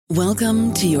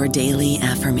Welcome to your daily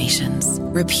affirmations.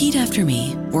 Repeat after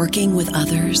me. Working with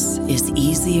others is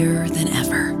easier than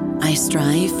ever. I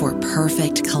strive for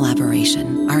perfect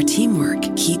collaboration. Our teamwork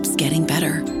keeps getting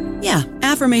better. Yeah,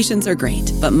 affirmations are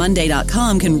great, but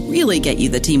Monday.com can really get you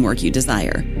the teamwork you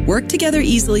desire. Work together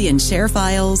easily and share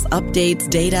files, updates,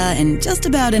 data, and just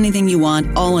about anything you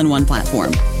want all in one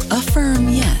platform. Affirm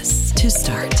yes to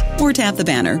start, or tap the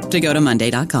banner to go to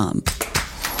Monday.com.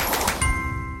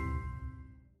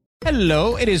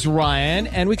 Hello, it is Ryan,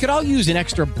 and we could all use an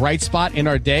extra bright spot in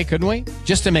our day, couldn't we?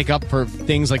 Just to make up for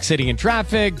things like sitting in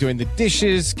traffic, doing the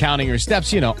dishes, counting your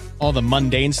steps, all the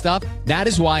mundane stuff. That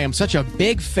is why I'm such a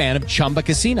big fan of Chumba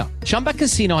Casino. Chumba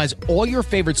Casino has all your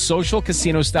favorite social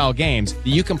casino-style games that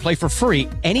you can play for free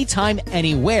anytime,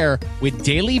 anywhere with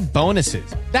daily bonuses.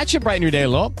 That should brighten your day a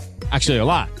little. Actually, a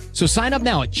lot. So sign up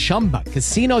now at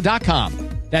ChumbaCasino.com.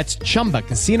 That's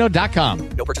ChumbaCasino.com.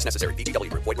 No purchase necessary. VGW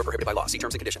Group. Void where prohibited by law. See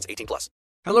terms and conditions. 18+.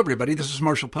 Hello, everybody. This is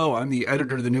Marshall Poe. I'm the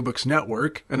editor of the New Books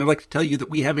Network, and I'd like to tell you that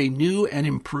we have a new and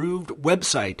improved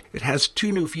website. It has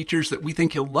two new features that we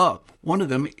think you'll love. One of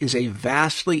them is a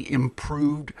vastly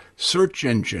improved search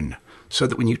engine, so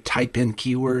that when you type in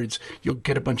keywords, you'll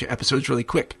get a bunch of episodes really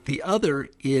quick. The other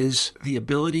is the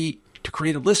ability to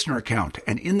create a listener account.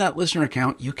 And in that listener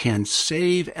account, you can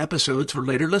save episodes for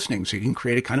later listening. So you can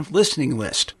create a kind of listening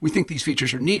list. We think these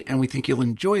features are neat and we think you'll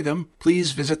enjoy them.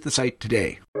 Please visit the site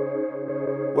today.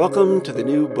 Welcome to the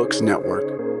New Books Network.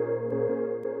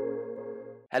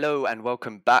 Hello and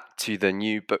welcome back to the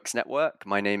New Books Network.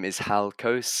 My name is Hal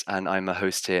Coase and I'm a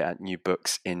host here at New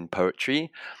Books in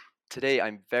Poetry. Today,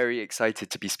 I'm very excited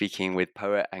to be speaking with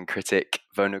poet and critic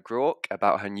Vona Groarke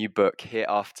about her new book,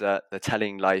 Hereafter, The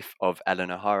Telling Life of Ellen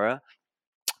O'Hara,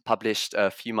 published a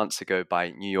few months ago by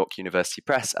New York University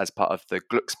Press as part of the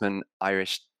Glucksman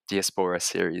Irish Diaspora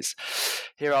series.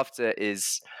 Hereafter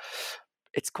it's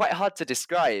quite hard to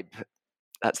describe.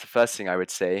 That's the first thing I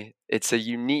would say. It's a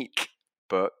unique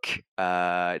book.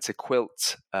 It's a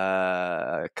quilt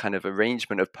kind of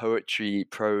arrangement of poetry,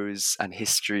 prose, and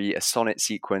history, a sonnet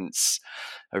sequence,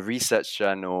 a research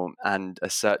journal, and a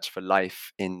search for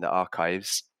life in the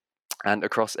archives. And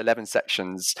across 11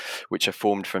 sections, which are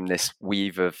formed from this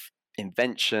weave of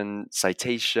invention,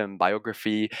 citation,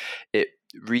 biography, it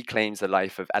reclaims the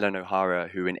life of Ellen O'Hara,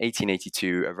 who in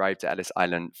 1882 arrived at Ellis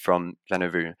Island from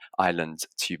Glenavery Island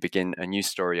to begin a new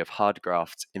story of hard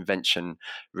graft, invention,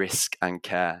 risk, and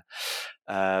care.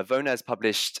 Vona has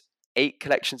published 8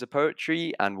 collections of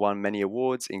poetry and won many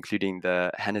awards, including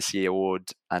the Hennessy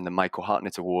Award and the Michael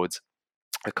Hartnett Award.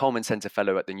 A Coleman Center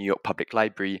Fellow at the New York Public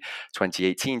Library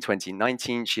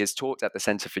 2018-2019. She has taught at the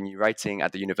Center for New Writing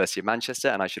at the University of Manchester,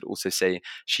 and I should also say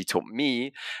she taught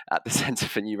me at the Center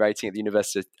for New Writing at the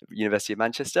University of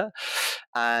Manchester.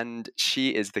 And she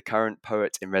is the current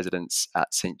poet in residence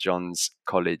at St. John's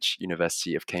College,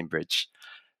 University of Cambridge.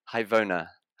 Hi, Vona.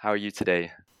 How are you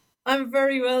today? I'm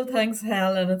very well, thanks,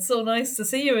 Hal, and it's so nice to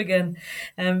see you again.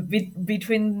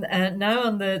 Between now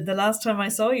and the last time I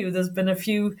saw you, there's been a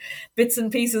few bits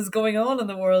and pieces going on in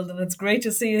the world, and it's great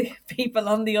to see people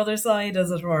on the other side, as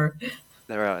it were.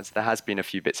 There has been a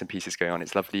few bits and pieces going on.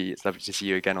 It's lovely to see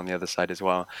you again on the other side as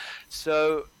well.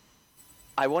 So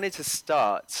I wanted to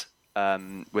start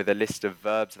with a list of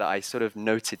verbs that I sort of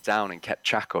noted down and kept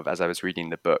track of as I was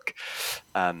reading the book.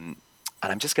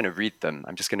 And I'm just going to read them.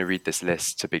 I'm just going to read this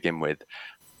list to begin with.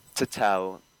 To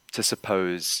tell, to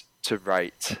suppose, to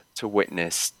write, to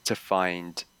witness, to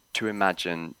find, to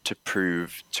imagine, to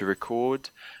prove, to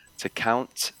record, to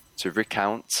count, to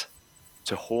recount,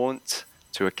 to haunt,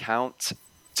 to account,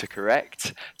 to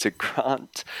correct, to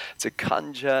grant, to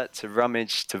conjure, to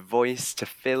rummage, to voice, to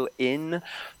fill in,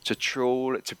 to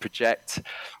trawl, to project,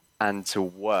 and to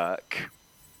work.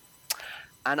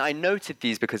 And I noted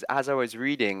these because as I was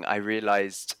reading, I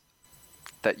realized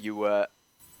that you were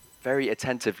very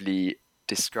attentively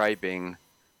describing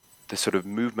the sort of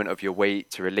movement of your way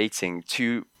to relating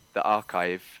to the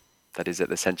archive that is at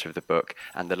the center of the book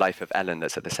and the life of Ellen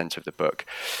that's at the center of the book.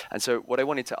 And so what I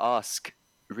wanted to ask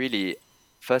really,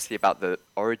 firstly about the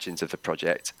origins of the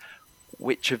project,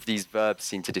 which of these verbs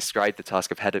seem to describe the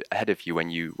task ahead of you when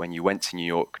you went to New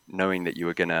York, knowing that you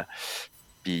were going to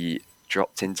be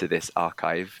dropped into this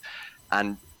archive,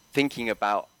 and thinking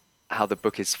about how the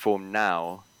book is formed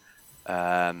now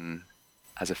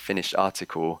as a finished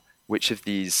article, which of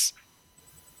these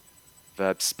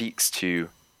verbs speaks to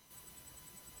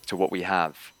what we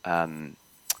have?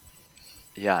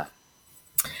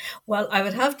 Well, I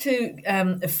would have to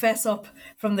fess up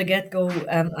from the get-go,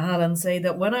 Hal, and say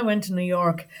that when I went to New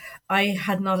York, I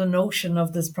had not a notion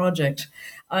of this project.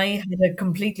 I had a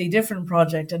completely different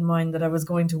project in mind that I was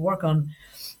going to work on.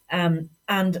 And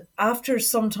after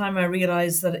some time, I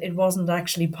realized that it wasn't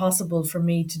actually possible for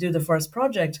me to do the first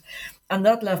project. And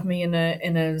that left me in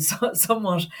a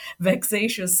somewhat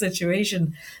vexatious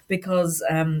situation because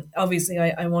obviously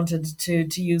I wanted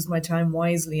to use my time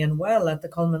wisely and well at the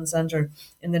Cullman Center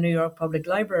in the New York Public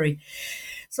Library.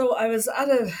 So I was at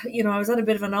a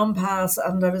bit of an impasse,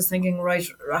 and I was thinking, right,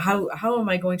 how am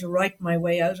I going to write my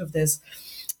way out of this?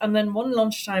 And then one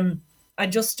lunchtime, I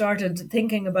just started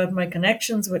thinking about my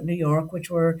connections with New York, which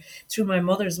were through my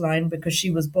mother's line because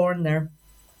she was born there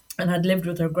and had lived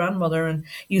with her grandmother and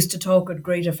used to talk with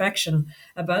great affection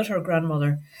about her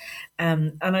grandmother.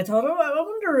 And I thought, I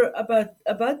wonder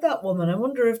about that woman. I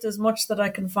wonder if there's much that I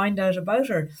can find out about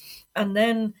her. And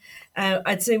then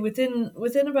I'd say within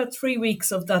about 3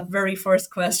 weeks of that very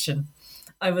first question,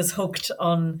 I was hooked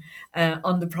on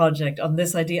the project, on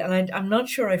this idea, and I'm not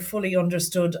sure I fully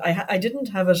understood. I didn't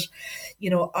have it,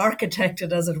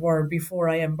 architected, as it were, before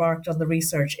I embarked on the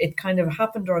research. It kind of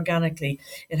happened organically.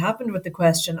 It happened with the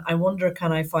question, I wonder,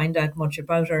 can I find out much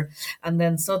about her? And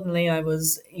then suddenly I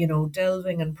was,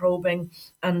 delving and probing,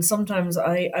 and sometimes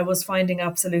I was finding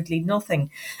absolutely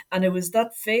nothing. And it was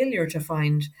that failure to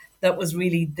find that was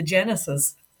really the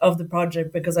genesis of the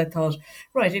project, because I thought,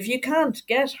 right, if you can't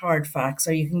get hard facts,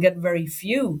 or you can get very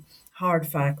few hard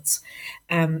facts,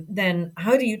 then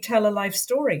how do you tell a life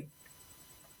story?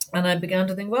 And I began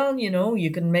to think, well,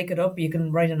 you can make it up, you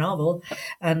can write a novel,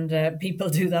 and people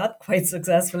do that quite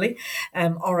successfully.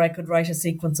 Or I could write a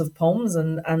sequence of poems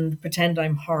and pretend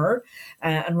I'm her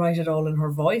and write it all in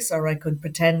her voice. Or I could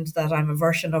pretend that I'm a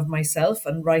version of myself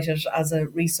and write it as a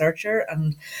researcher.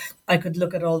 And I could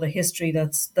look at all the history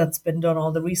that's been done,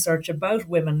 all the research about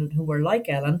women who were like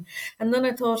Ellen. And then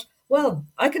I thought, well,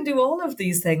 I can do all of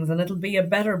these things and it'll be a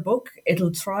better book.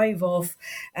 It'll thrive off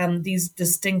these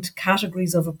distinct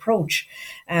categories of approach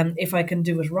if I can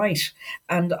do it right.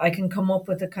 And I can come up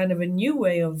with a kind of a new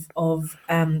way of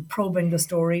probing the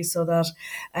story so that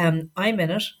I'm in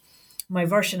it. My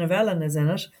version of Ellen is in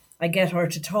it. I get her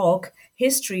to talk.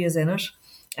 History is in it.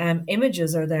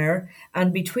 Images are there,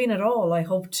 and between it all, I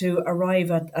hope to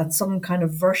arrive at some kind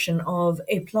of version of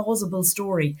a plausible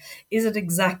story. Is it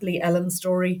exactly Ellen's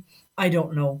story? I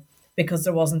don't know, because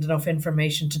there wasn't enough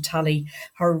information to tally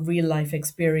her real life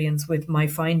experience with my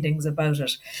findings about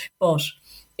it. But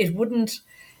it wouldn't.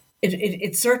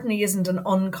 It certainly isn't an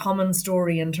uncommon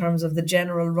story in terms of the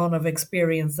general run of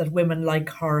experience that women like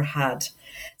her had.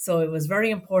 So it was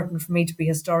very important for me to be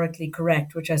historically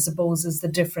correct, which I suppose is the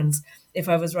difference. If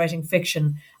I was writing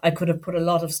fiction, I could have put a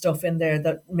lot of stuff in there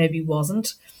that maybe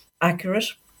wasn't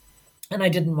accurate. And I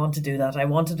didn't want to do that. I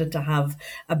wanted it to have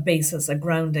a basis, a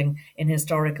grounding in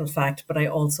historical fact, but I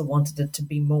also wanted it to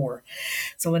be more.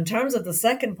 So in terms of the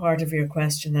second part of your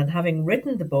question, and having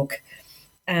written the book,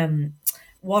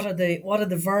 what are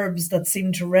the verbs that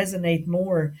seem to resonate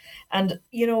more? And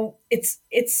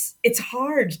it's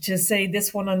hard to say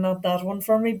this one and not that one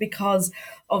for me, because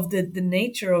of the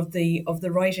nature of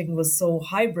the writing was so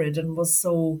hybrid and was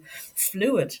so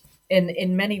fluid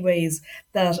in many ways,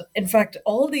 that in fact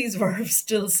all these verbs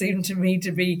still seem to me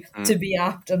to be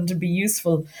apt and to be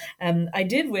useful. I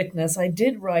did witness, I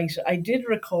did write, I did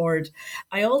record,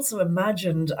 I also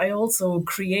imagined, I also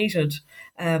created,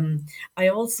 I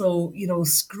also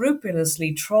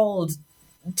scrupulously trawled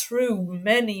through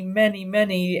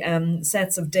many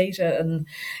sets of data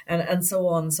and so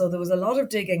on. So there was a lot of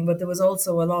digging, but there was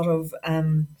also a lot of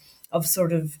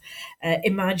sort of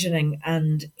imagining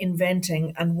and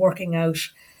inventing and working out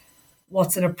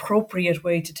what's an appropriate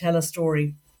way to tell a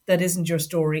story that isn't your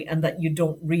story and that you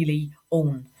don't really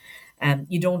own.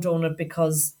 You don't own it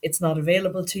because it's not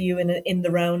available to you in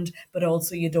the round, but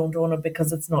also you don't own it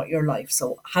because it's not your life.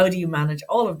 So how do you manage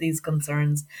all of these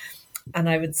concerns? And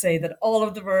I would say that all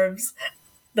of the verbs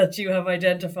that you have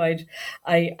identified,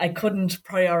 I couldn't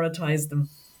prioritize them.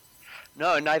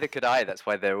 No, neither could I. That's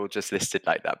why they're all just listed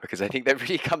like that, because I think that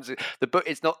really comes. The book,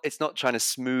 it's not trying to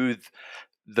smooth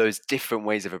those different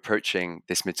ways of approaching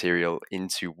this material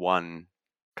into one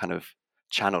kind of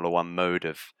channel or one mode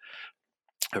of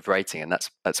writing, and that's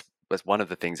one of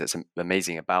the things that's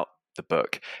amazing about the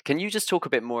book. Can you just talk a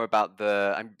bit more about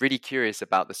I'm really curious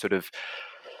about the sort of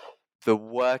the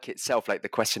work itself, like the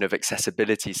question of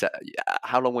accessibility. So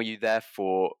how long were you there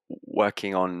for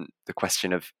working on the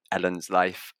question of Ellen's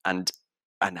life, and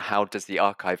how does the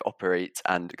archive operate?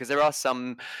 And because there are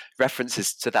some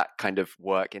references to that kind of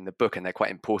work in the book, and they're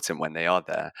quite important when they are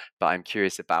there. But I'm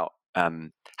curious about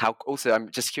how. Also,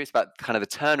 I'm just curious about kind of the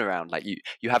turnaround. Like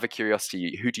you have a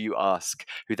curiosity. Who do you ask?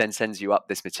 Who then sends you up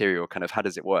this material? Kind of how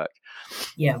does it work?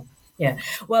 Yeah. Yeah.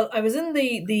 Well, I was in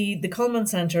the Cullman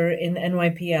Centre in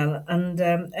NYPL, and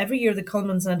every year the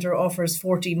Cullman Centre offers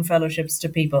 14 fellowships to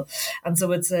people, and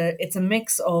so it's a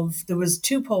mix of. There was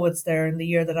two poets there in the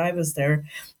year that I was there.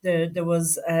 There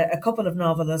was a couple of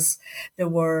novelists. There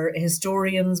were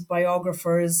historians,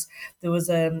 biographers. There was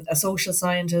a social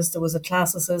scientist. There was a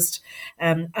classicist,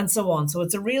 and so on. So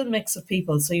it's a real mix of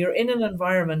people. So you're in an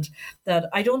environment that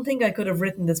I don't think I could have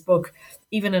written this book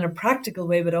even in a practical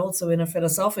way, but also in a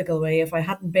philosophical way, if I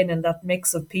hadn't been in that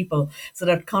mix of people, so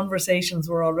that conversations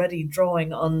were already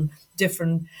drawing on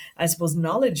different, I suppose,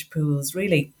 knowledge pools,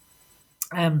 really.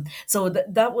 So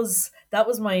that was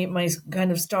my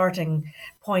kind of starting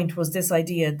point, was this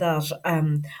idea that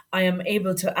I am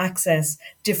able to access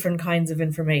different kinds of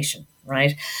information,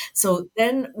 right? So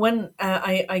then when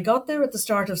I got there at the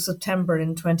start of September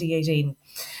in 2018,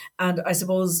 and I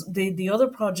suppose the other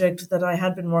project that I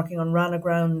had been working on ran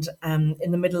aground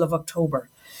in the middle of October.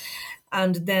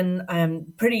 And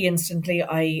then pretty instantly,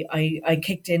 I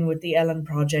kicked in with the Ellen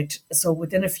project. So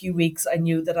within a few weeks, I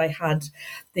knew that I had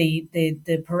the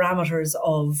parameters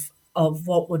of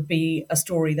what would be a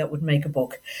story that would make a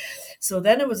book. So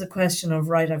then it was a question of,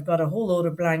 right, I've got a whole load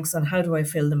of blanks, and how do I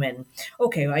fill them in?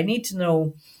 Okay, I need to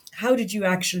know, how did you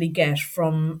actually get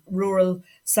from rural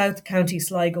South County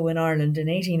Sligo in Ireland in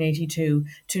 1882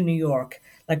 to New York?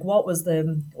 Like, what was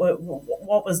the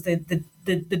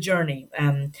journey?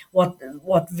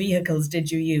 What vehicles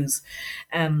did you use?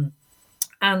 And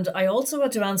I also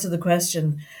had to answer the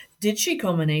question, did she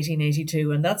come in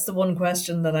 1882? And that's the one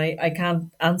question that I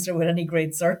can't answer with any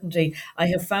great certainty. I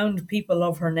have found people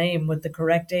of her name with the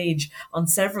correct age on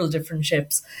several different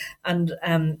ships. And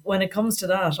when it comes to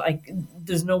that,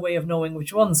 there's no way of knowing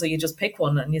which one. So you just pick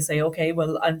one and you say, okay,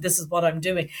 well, this is what I'm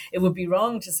doing. It would be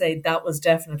wrong to say that was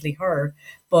definitely her.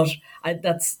 But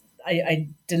I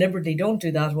deliberately don't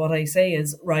do that. What I say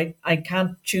is, right, I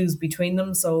can't choose between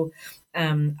them. So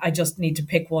I just need to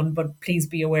pick one, but please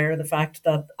be aware of the fact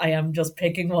that I am just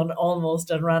picking one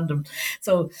almost at random.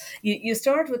 So you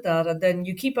start with that, and then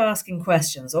you keep asking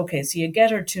questions. Okay, so you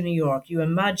get her to New York. You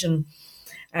imagine,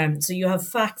 so you have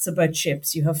facts about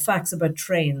ships, you have facts about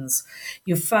trains,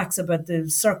 you have facts about the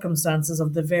circumstances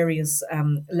of the various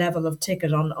level of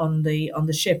ticket on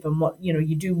the ship, and what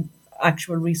you do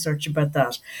actual research about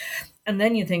that. And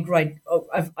then you think, right,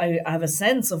 I have a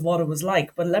sense of what it was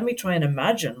like, but let me try and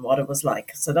imagine what it was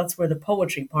like. So that's where the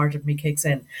poetry part of me kicks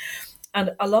in.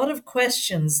 And a lot of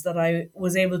questions that I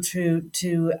was able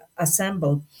to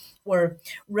assemble were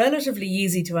relatively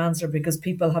easy to answer, because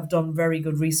people have done very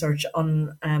good research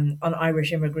on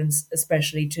Irish immigrants,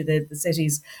 especially to the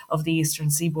cities of the eastern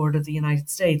seaboard of the United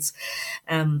States.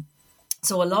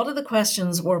 So a lot of the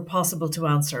questions were possible to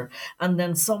answer, and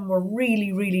then some were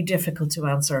really, really difficult to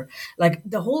answer. Like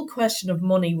the whole question of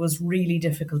money was really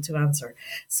difficult to answer.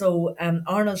 So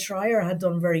Arnold Schreier had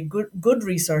done very good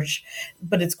research,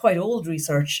 but it's quite old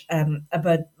research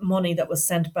about money that was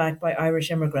sent back by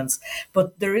Irish immigrants.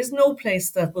 But there is no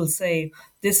place that will say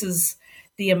this is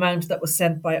the amount that was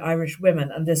sent by Irish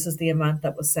women and this is the amount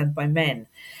that was sent by men.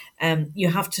 You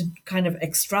have to kind of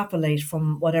extrapolate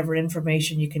from whatever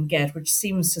information you can get, which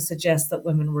seems to suggest that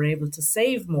women were able to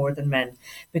save more than men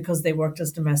because they worked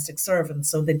as domestic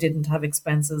servants. So they didn't have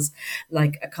expenses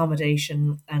like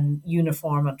accommodation and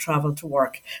uniform and travel to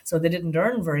work. So they didn't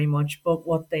earn very much, but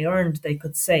what they earned, they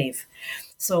could save.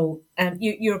 So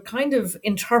you're kind of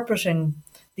interpreting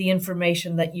the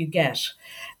information that you get.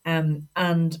 And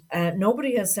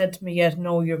nobody has said to me yet,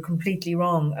 no, you're completely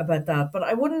wrong about that. But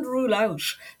I wouldn't rule out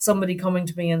somebody coming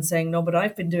to me and saying, no, but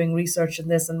I've been doing research in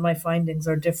this and my findings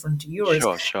are different to yours.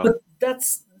 Sure. But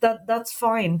that's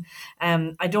fine.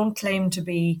 I don't claim to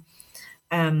be,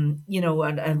 to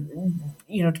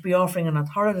be offering an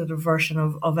authoritative version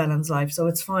of Ellen's life. So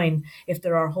it's fine if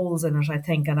there are holes in it, I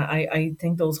think. And I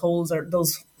think those flaws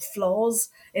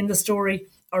in the story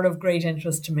are of great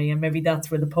interest to me, and maybe that's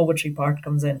where the poetry part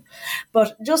comes in.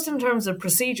 But just in terms of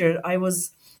procedure, I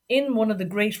was in one of the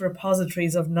great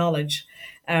repositories of knowledge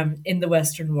in the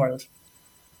Western world.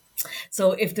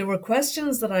 So if there were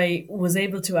questions that I was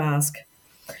able to ask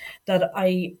that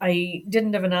I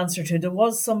didn't have an answer to, there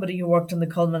was somebody who worked in the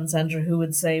Cullman Centre who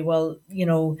would say, well,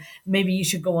 maybe you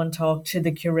should go and talk to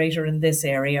the curator in this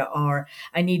area, or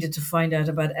I needed to find out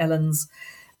about Ellen's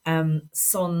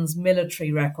son's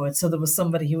military record. So there was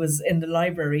somebody who was in the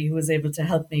library who was able to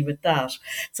help me with that.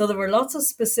 So there were lots of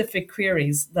specific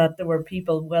queries that there were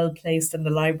people well placed in the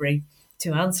library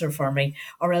to answer for me,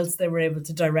 or else they were able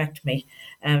to direct me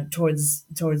towards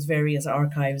various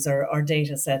archives or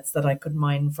data sets that I could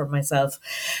mine for myself.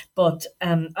 But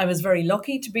I was very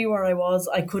lucky to be where I was.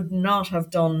 I could not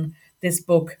have done this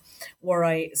book were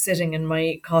I sitting in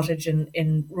my cottage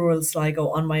in rural Sligo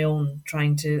on my own,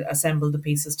 trying to assemble the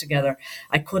pieces together.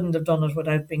 I couldn't have done it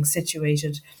without being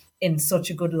situated in such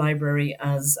a good library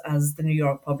as the New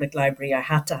York Public Library. I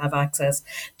had to have access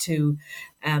to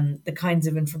the kinds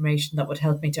of information that would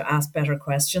help me to ask better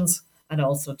questions and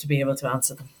also to be able to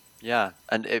answer them. Yeah,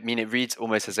 and I mean, it reads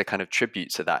almost as a kind of tribute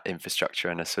to that infrastructure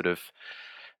and a sort of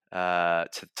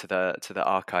to the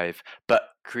archive, but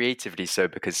creatively so,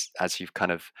 because as you've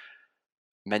kind of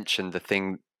mentioned, the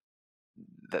thing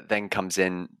that then comes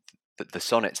in, the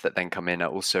sonnets that then come in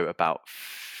are also about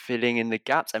filling in the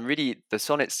gaps, and really the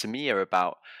sonnets to me are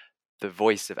about the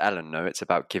voice of Ellen. No, it's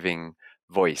about giving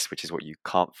voice, which is what you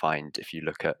can't find if you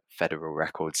look at federal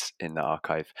records in the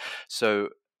archive. So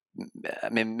I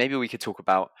mean, maybe we could talk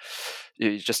about,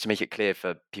 just to make it clear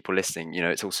for people listening,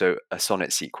 it's also a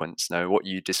sonnet sequence. No, what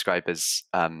you describe as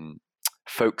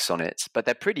folk sonnets, but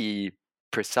they're pretty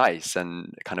precise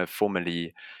and kind of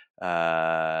formally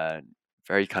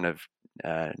very kind of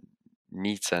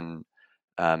neat and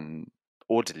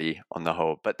orderly on the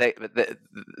whole. But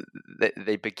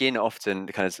they begin often,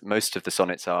 kind of most of the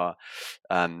sonnets are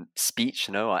speech,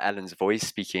 are Ellen's voice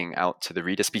speaking out to the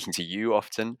reader, speaking to you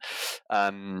often.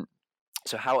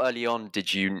 So how early on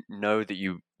did you know that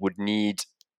you would need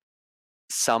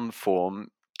some form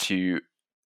to,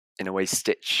 in a way,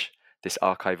 stitch this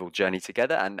archival journey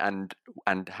together,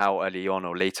 and how early on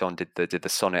or late on did the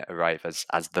sonnet arrive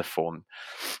as the form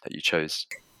that you chose?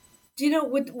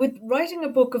 With writing a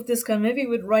book of this kind, maybe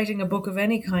with writing a book of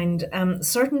any kind,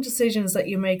 certain decisions that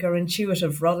you make are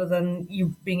intuitive rather than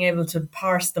you being able to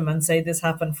parse them and say this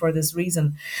happened for this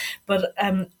reason. But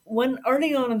when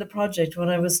early on in the project, when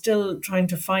I was still trying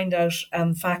to find out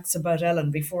facts about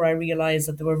Ellen before I realised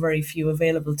that there were very few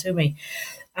available to me,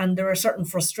 and there are certain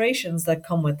frustrations that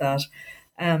come with that.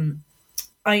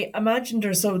 I imagined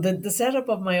her. So the setup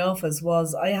of my office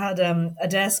was I had a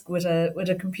desk with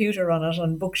a computer on it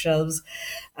and bookshelves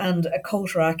and a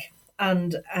coat rack.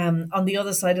 And on the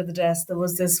other side of the desk, there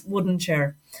was this wooden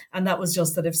chair. And that was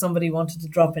just that if somebody wanted to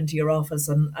drop into your office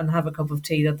and have a cup of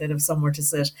tea, that they'd have somewhere to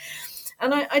sit.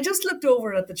 And I just looked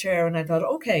over at the chair and I thought,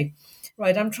 okay,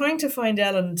 right, I'm trying to find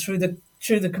Ellen through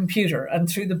the computer and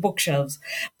through the bookshelves.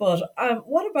 But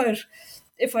what about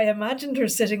if I imagined her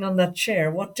sitting on that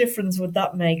chair? What difference would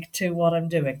that make to what I'm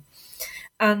doing?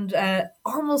 And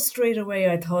almost straight away,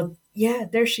 I thought, yeah,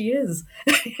 there she is.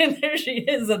 And there she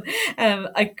is. And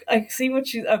I see what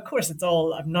she, of course, it's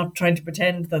all, I'm not trying to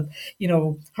pretend that,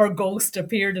 her ghost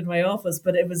appeared in my office,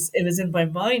 but it was in my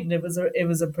mind. It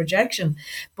was a projection.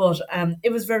 But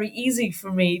it was very easy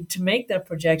for me to make that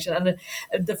projection.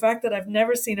 And the fact that I've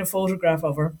never seen a photograph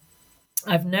of her,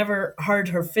 I've never heard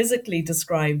her physically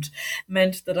described,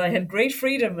 meant that I had great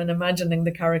freedom in imagining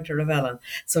the character of Ellen.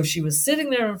 So she was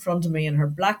sitting there in front of me in her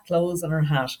black clothes and her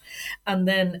hat. And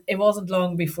then it wasn't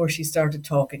long before she started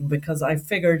talking, because I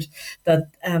figured that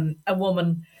a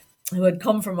woman who had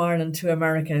come from Ireland to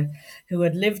America, who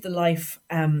had lived the life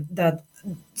that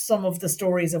some of the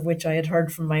stories of which I had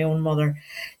heard from my own mother,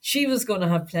 she was going to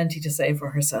have plenty to say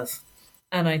for herself.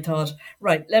 And I thought,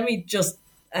 right, let me just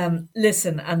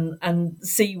listen and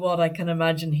see what I can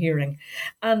imagine hearing.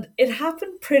 And it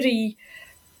happened pretty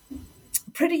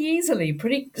easily,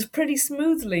 pretty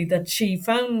smoothly, that she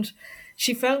found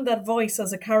that voice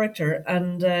as a character,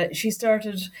 and she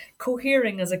started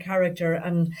cohering as a character.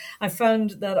 And I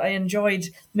found that I enjoyed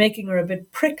making her a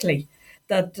bit prickly,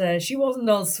 that she wasn't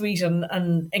all sweet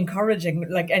and encouraging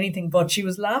like anything, but she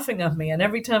was laughing at me. And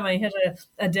every time I hit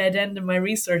a dead end in my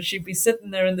research, she'd be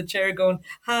sitting there in the chair going,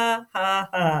 ha, ha,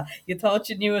 ha. You thought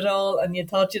you knew it all and you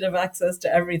thought you'd have access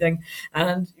to everything.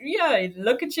 And yeah,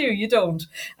 look at you, you don't.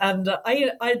 And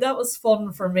I that was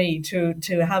fun for me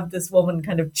to have this woman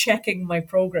kind of checking my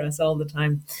progress all the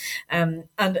time. And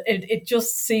it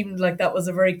just seemed like that was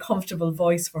a very comfortable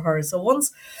voice for her. So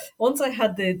once I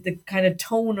had the kind of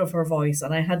tone of her voice,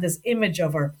 and I had this image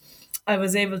of her, I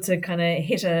was able to kind of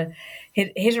hit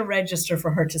a register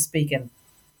for her to speak in.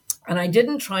 And I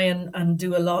didn't try and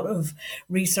do a lot of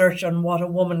research on what a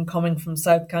woman coming from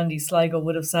South County Sligo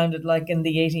would have sounded like in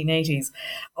the 1880s,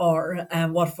 or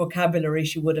what vocabulary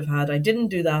she would have had. I didn't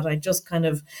do that. I just kind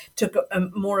of took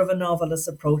more of a novelist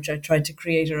approach. I tried to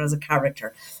create her as a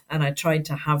character, and I tried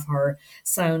to have her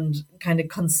sound kind of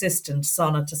consistent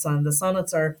sonnet to sonnet. The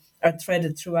sonnets are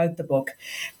threaded throughout the book.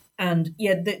 And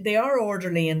yeah, they are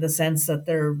orderly in the sense that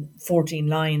they're 14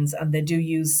 lines and they do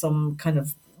use some kind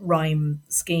of rhyme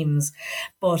schemes,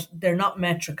 but they're not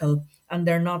metrical and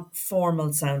they're not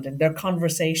formal sounding. They're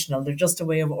conversational. They're just a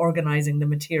way of organizing the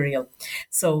material.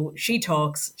 So she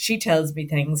talks, she tells me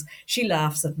things, she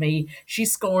laughs at me, she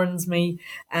scorns me,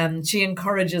 she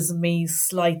encourages me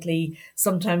slightly.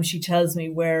 Sometimes she tells me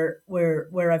where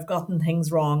I've gotten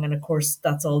things wrong, and of course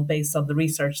that's all based on the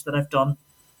research that I've done.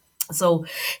 So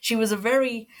she was a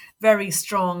very, very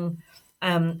strong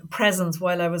presence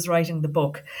while I was writing the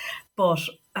book. But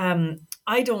I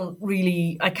can't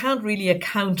really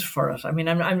account for it. I mean,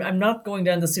 I'm not going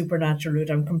down the supernatural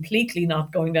route. I'm completely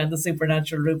not going down the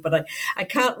supernatural route, but I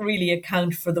can't really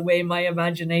account for the way my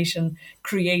imagination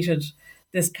created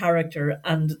this character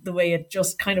and the way it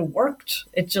just kind of worked.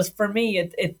 It just, for me,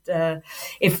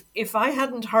 if I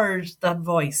hadn't heard that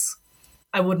voice,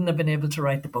 I wouldn't have been able to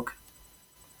write the book.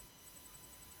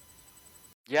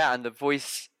 Yeah, and the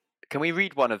voice. Can we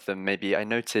read one of them? Maybe I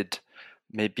noted.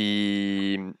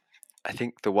 Maybe I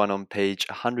think the one on page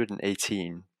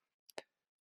 118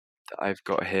 that I've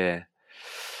got here,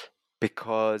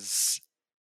 because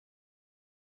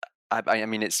I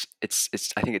mean it's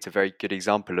I think it's a very good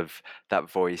example of that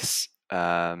voice.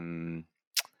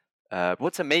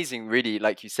 What's amazing, really,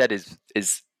 like you said, is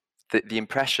the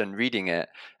impression reading it,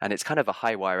 and it's kind of a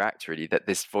high wire act, really, that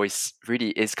this voice really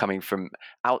is coming from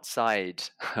outside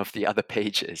of the other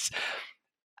pages,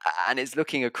 and it's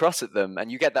looking across at them.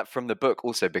 And you get that from the book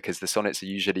also, because the sonnets are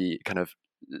usually kind of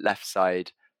left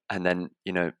side and then,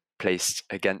 placed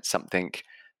against something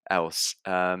else.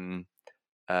 Not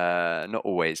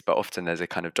always, but often there's a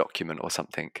kind of document or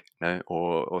something,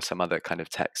 or some other kind of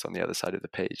text on the other side of the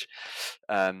page.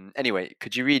 Anyway,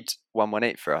 could you read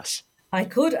 118 for us? I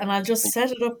could, and I'll just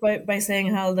set it up by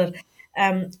saying, Hal, that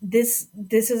this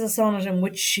is a sonnet in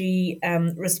which she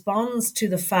responds to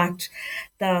the fact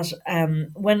that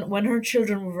when her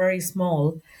children were very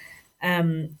small,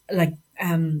 like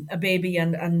a baby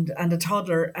and a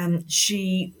toddler,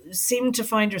 she seemed to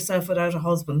find herself without a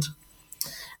husband.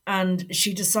 And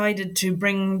she decided to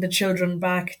bring the children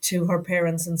back to her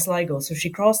parents in Sligo. So she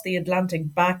crossed the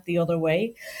Atlantic back the other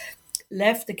way,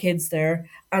 left the kids there,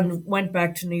 and went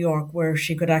back to New York, where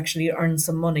she could actually earn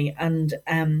some money. And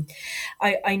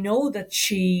I know that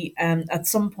she, at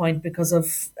some point, because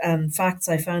of facts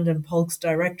I found in Polk's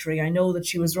directory, I know that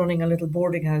she was running a little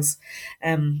boarding house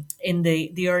in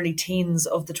the early teens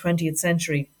of the 20th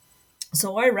century.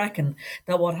 So I reckon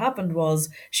that what happened was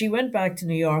she went back to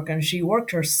New York and she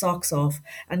worked her socks off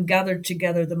and gathered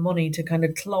together the money to kind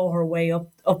of claw her way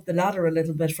up the ladder a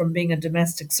little bit, from being a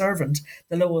domestic servant,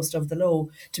 the lowest of the low,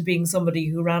 to being somebody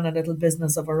who ran a little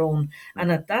business of her own.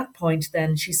 And at that point,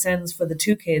 then she sends for the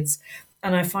two kids,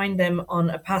 and I find them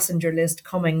on a passenger list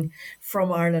coming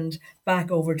from Ireland back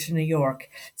over to New York.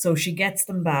 So she gets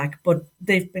them back, but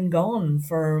they've been gone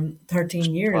for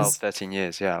 13 years. 12, 13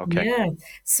 years, yeah, okay. Yeah.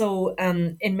 So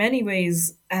in many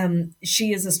ways,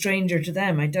 she is a stranger to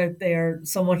them. I doubt they are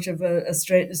so much of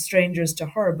strangers to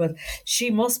her, but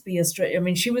she must be I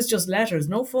mean, she was just letters,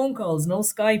 no phone calls, no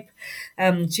Skype.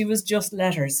 She was just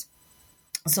letters.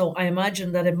 So I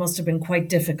imagine that it must have been quite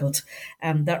difficult,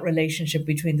 that relationship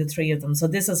between the three of them. So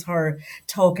this is her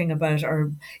talking about,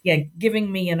 or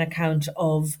giving me an account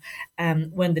of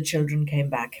when the children came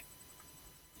back.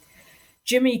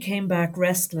 Jimmy came back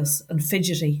restless and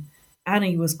fidgety.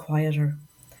 Annie was quieter.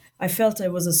 I felt I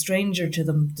was a stranger to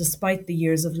them, despite the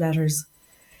years of letters.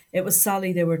 It was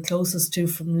Sally they were closest to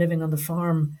from living on the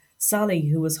farm, Sally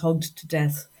who was hugged to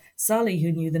death, Sally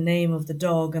who knew the name of the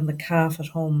dog and the calf at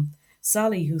home,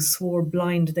 Sally who swore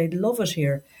blind they'd love it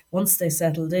here once they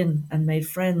settled in and made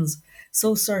friends,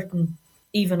 so certain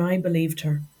even I believed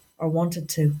her, or wanted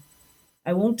to.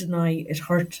 I won't deny it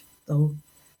hurt, though,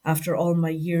 after all my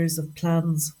years of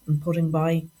plans and putting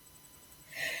by.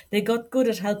 They got good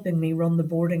at helping me run the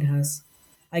boarding house.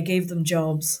 I gave them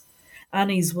jobs.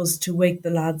 Annie's was to wake the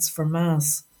lads for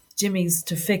mass, Jimmy's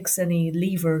to fix any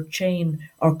lever, chain,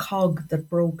 or cog that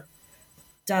broke.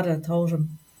 Dada taught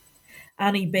him.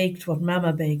 Annie baked what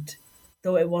Mama baked,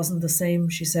 though it wasn't the same,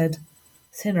 she said.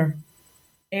 Thinner,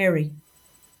 airy.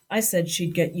 I said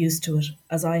she'd get used to it,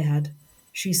 as I had.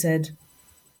 She said,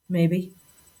 maybe.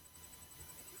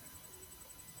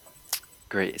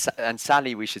 Great. And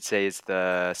Sally, we should say, is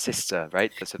the sister,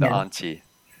 right? So the auntie.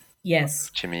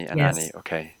 Yes. Jimmy and Annie.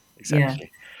 Okay,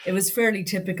 exactly. Yeah. It was fairly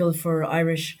typical for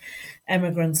Irish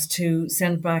emigrants to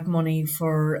send back money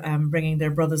for bringing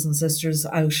their brothers and sisters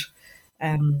out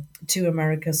to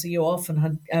America. So you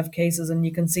often have cases, and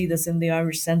you can see this in the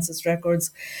Irish census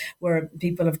records, where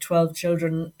people have 12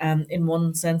 children in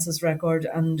one census record,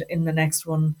 and in the next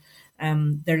one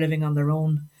they're living on their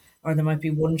own, or there might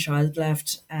be one child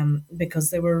left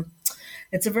because they were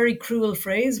It's a very cruel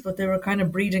phrase, but they were kind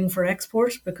of breeding for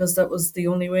export because that was the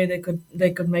only way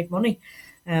they could make money.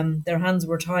 Their hands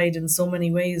were tied in so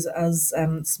many ways as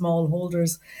small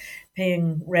holders,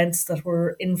 paying rents that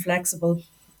were inflexible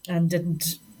and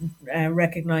didn't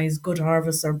recognize good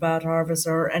harvests or bad harvests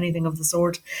or anything of the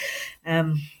sort.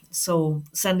 So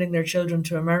sending their children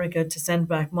to America to send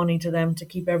back money to them to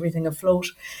keep everything afloat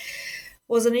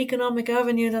was an economic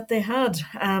avenue that they had.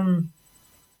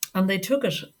 And they took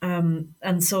it.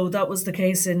 And so that was the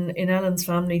case in Ellen's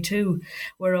family too,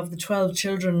 where of the 12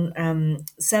 children,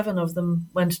 7 of them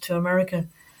went to America,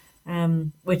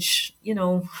 which,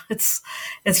 it's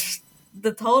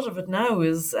the thought of it now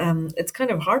is it's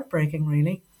kind of heartbreaking,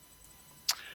 really.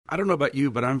 I don't know about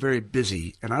you, but I'm very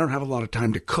busy and I don't have a lot of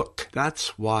time to cook.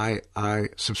 That's why I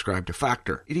subscribe to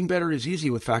Factor. Eating better is easy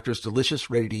with Factor's delicious,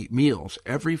 ready-to-eat meals.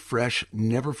 Every fresh,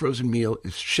 never frozen meal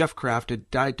is chef-crafted,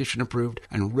 dietitian approved,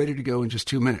 and ready to go in just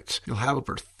 2 minutes. You'll have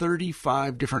over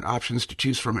 35 different options to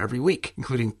choose from every week,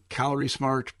 including Calorie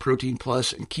Smart, Protein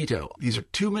Plus, and Keto. These are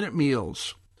 2-minute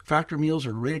meals. Factor meals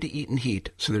are ready to eat and heat,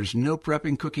 so there's no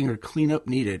prepping, cooking, or cleanup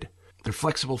needed. They're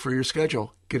flexible for your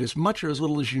schedule. Get as much or as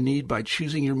little as you need by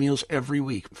choosing your meals every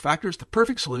week. Factor is the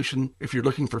perfect solution if you're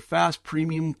looking for fast,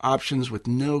 premium options with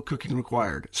no cooking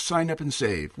required. Sign up and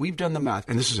save. We've done the math,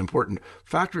 and this is important.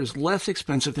 Factor is less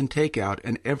expensive than takeout,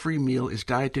 and every meal is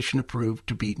dietitian approved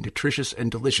to be nutritious and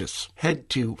delicious. Head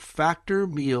to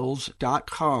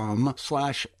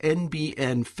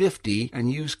factormeals.com/NBN50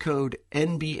 and use code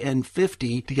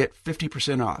NBN50 to get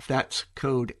 50% off. That's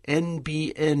code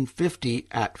NBN50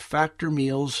 at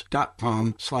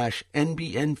factormeals.com/NBN50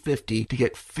 to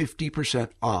get 50%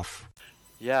 off.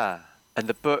 Yeah, and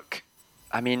the book,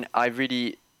 I mean, I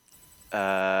really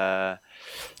kept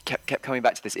coming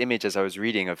back to this image as I was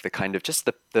reading of the kind of just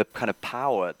the kind of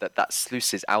power that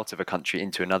sluices out of a country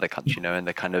into another country, and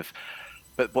the kind of,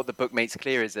 but what the book makes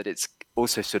clear is that it's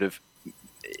also sort of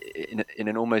in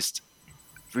an almost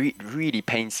really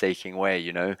painstaking way,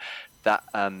 that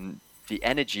the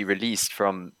energy released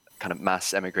from kind of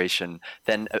mass emigration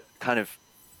then kind of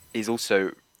is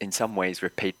also in some ways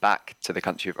repaid back to the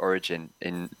country of origin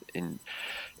in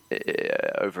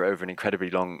over an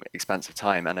incredibly long expanse of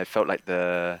time. And I felt like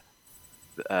the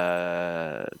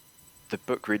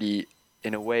book really,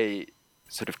 in a way,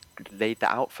 sort of laid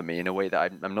that out for me in a way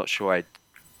that I'm not sure I'd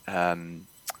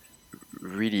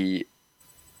really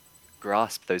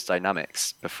grasped those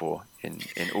dynamics before in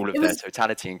all of their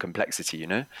totality and complexity,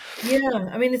 Yeah,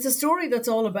 I mean, it's a story that's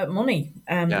all about money.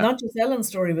 Not just Ellen's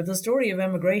story, but the story of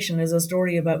emigration is a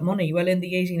story about money. Well, in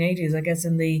the 1880s, I guess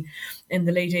in the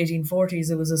late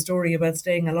 1840s, it was a story about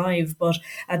staying alive. But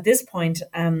at this point,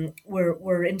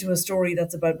 we're into a story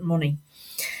that's about money.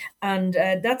 And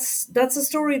that's a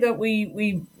story that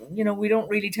we don't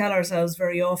really tell ourselves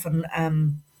very often.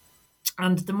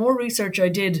 And the more research I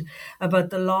did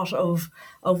about the lot of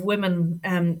women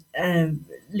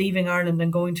leaving Ireland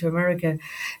and going to America,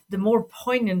 the more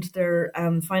poignant their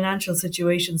financial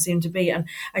situation seemed to be. And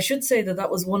I should say that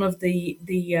was one of the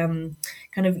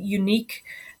kind of unique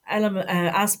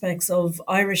aspects of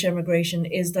Irish immigration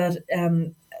is that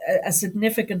a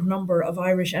significant number of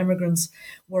Irish immigrants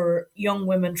were young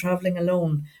women travelling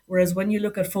alone. Whereas when you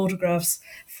look at photographs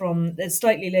from, it's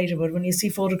slightly later, but when you see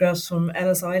photographs from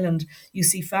Ellis Island, you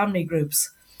see family groups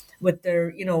with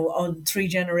their, on 3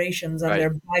 generations and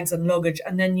their bags and luggage.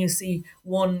 And then you see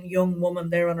one young woman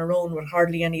there on her own with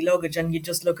hardly any luggage. And you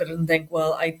just look at it and think,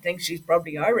 well, I think she's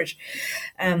probably Irish.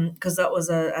 Because that was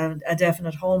a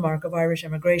definite hallmark of Irish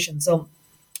immigration. So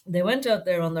they went out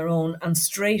there on their own and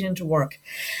straight into work.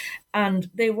 And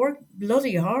they worked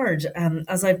bloody hard,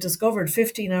 as I've discovered,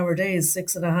 15-hour days,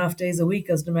 6.5 days a week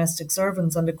as domestic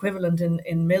servants, and equivalent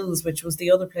in mills, which was the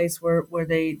other place where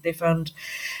they found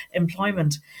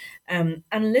employment. And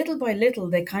little by little,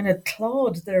 they kind of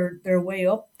clawed their way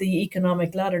up the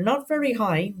economic ladder. Not very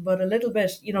high, but a little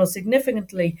bit,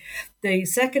 significantly. The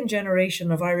second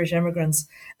generation of Irish immigrants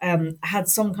had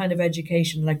some kind of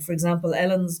education. Like, for example,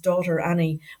 Ellen's daughter,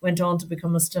 Annie, went on to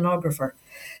become a stenographer.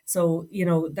 So,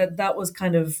 that was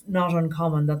kind of not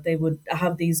uncommon that they would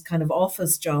have these kind of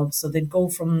office jobs. So they'd go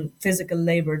from physical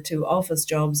labor to office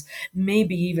jobs,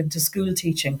 maybe even to school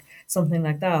teaching, something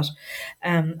like that.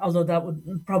 Although that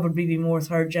would probably be more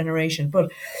third generation.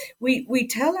 But we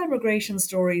tell immigration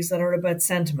stories that are about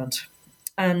sentiment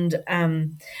and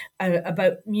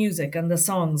about music and the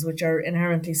songs, which are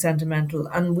inherently sentimental.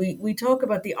 And we talk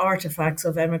about the artifacts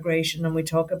of emigration, and we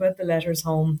talk about the letters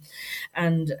home,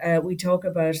 and we talk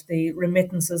about the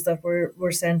remittances that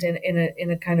were sent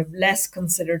in a kind of less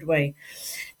considered way,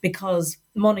 because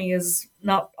money is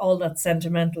not all that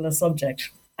sentimental a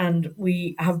subject. and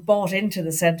we have bought into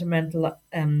the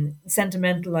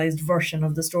sentimentalized version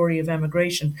of the story of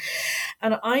emigration.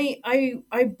 And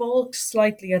I balked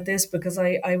slightly at this because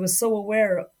I was so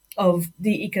aware of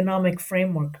the economic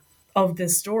framework of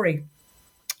this story.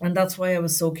 And that's why I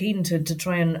was so keen to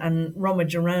try and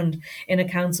rummage around in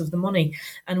accounts of the money.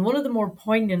 And one of the more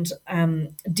poignant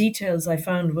details I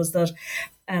found was that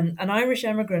an Irish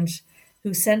immigrant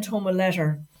who sent home a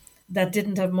letter that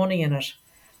didn't have money in it.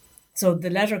 So the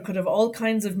letter could have all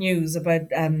kinds of news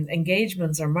about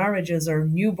engagements or marriages or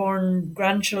newborn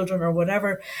grandchildren or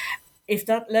whatever. If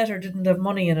that letter didn't have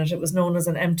money in it, it was known as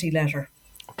an empty letter.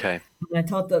 Okay. And I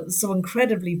thought that was so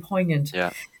incredibly poignant.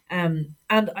 Yeah. And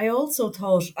I also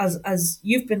thought, as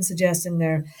you've been suggesting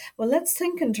there, well, let's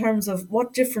think in terms of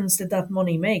what difference did that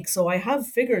money make. So I have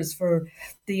figures for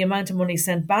the amount of money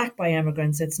sent back by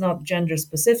immigrants. It's not gender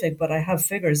specific, but I have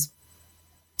figures.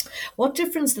 What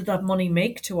difference did that money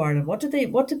make to Ireland? What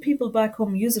did people back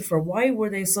home use it for? Why were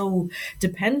they so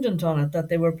dependent on it that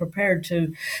they were prepared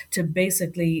to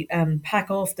basically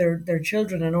pack off their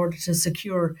children in order to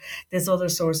secure this other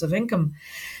source of income?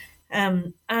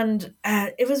 And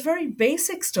it was very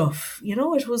basic stuff.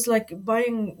 It was like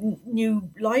buying new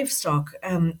livestock,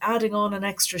 adding on an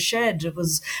extra shed. It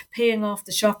was paying off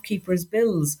the shopkeeper's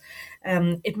bills.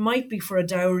 It might be for a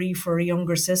dowry for a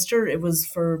younger sister. It was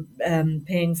for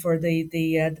paying for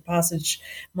the passage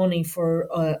money for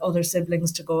other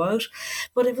siblings to go out.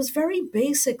 But it was very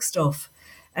basic stuff.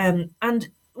 And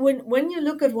when you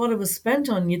look at what it was spent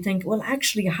on, you think, well,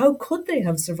 actually, how could they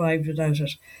have survived without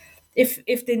it?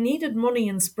 If they needed money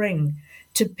in spring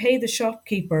to pay the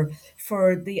shopkeeper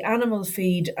for the animal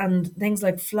feed and things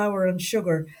like flour and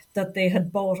sugar that they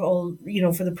had bought all,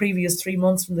 for the previous 3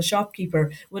 months from the shopkeeper,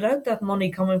 without that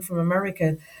money coming from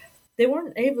America, they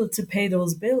weren't able to pay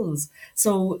those bills.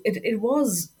 So it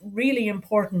was really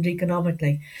important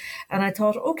economically. And I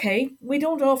thought, okay, we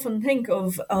don't often think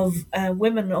of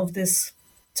women of this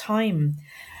time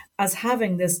as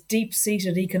having this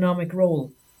deep-seated economic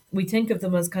role. We think of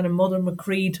them as kind of Mother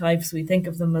Machree types. We think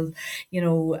of them as,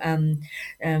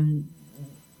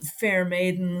 fair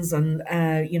maidens and,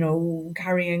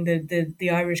 carrying the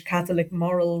Irish Catholic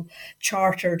moral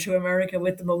charter to America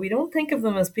with them. But we don't think of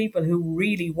them as people who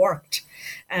really worked.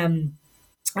 And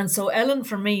so Ellen,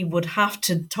 for me, would have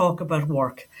to talk about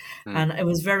work. And it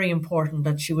was very important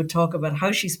that she would talk about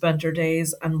how she spent her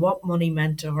days and what money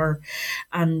meant to her,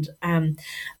 and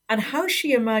how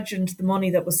she imagined the money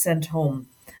that was sent home,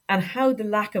 and how the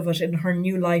lack of it in her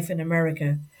new life in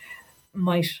America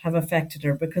might have affected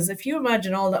her. Because if you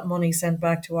imagine all that money sent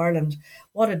back to Ireland,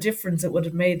 what a difference it would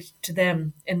have made to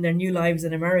them in their new lives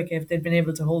in America if they'd been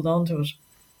able to hold on to it.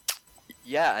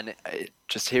 Yeah, and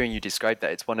just hearing you describe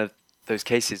that, it's one of those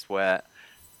cases where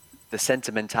the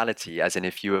sentimentality, as in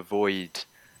if you avoid,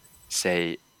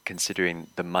 say, considering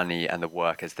the money and the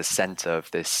work as the center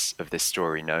of this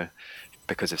story,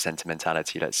 because of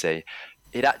sentimentality, let's say,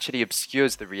 it actually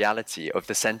obscures the reality of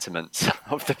the sentiments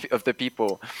of the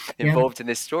people involved in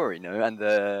this story, and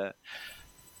the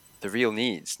real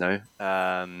needs,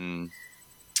 and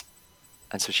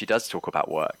so she does talk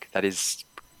about work. That is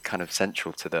kind of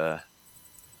central to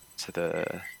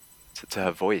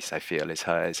her voice. I feel is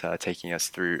her taking us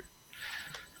through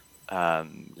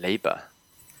labor.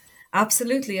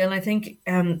 Absolutely, and I think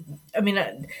I'm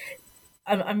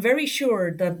very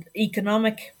sure that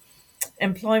economic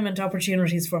employment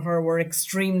opportunities for her were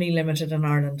extremely limited in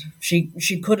Ireland.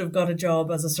 She could have got a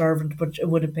job as a servant, but it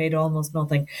would have paid almost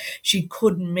nothing. She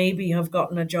could maybe have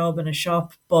gotten a job in a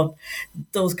shop, but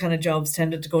those kind of jobs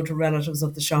tended to go to relatives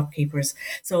of the shopkeepers.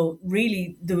 So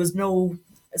really, there was no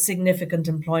significant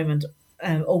employment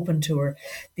open to her.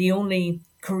 The only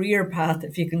career path,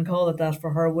 if you can call it that,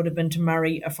 for her would have been to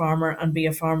marry a farmer and be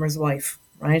a farmer's wife.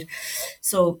 Right.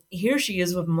 So here she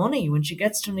is with money. When she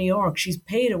gets to New York, she's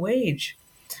paid a wage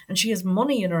and she has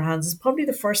money in her hands. It's probably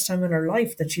the first time in her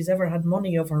life that she's ever had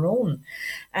money of her own.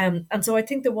 And so I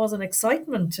think there was an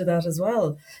excitement to that as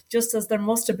well, just as there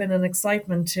must have been an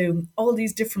excitement to all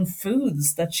these different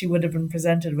foods that she would have been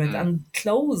presented with and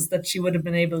clothes that she would have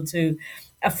been able to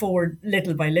afford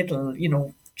little by little,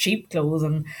 cheap clothes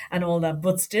and all that,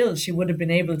 but still she would have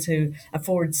been able to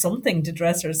afford something to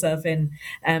dress herself in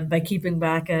by keeping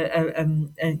back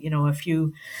a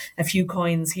few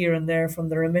coins here and there from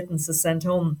the remittances sent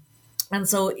home. And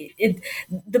so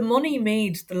the money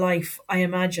made the life, I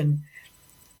imagine,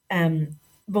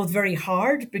 both very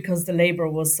hard because the labor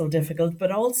was so difficult,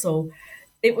 but also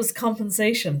it was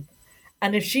compensation.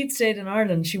 And if she'd stayed in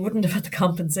Ireland, she wouldn't have had the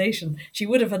compensation. She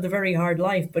would have had the very hard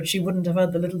life, but she wouldn't have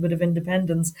had the little bit of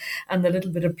independence and the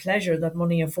little bit of pleasure that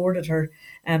money afforded her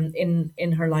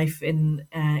in her life in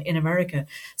America.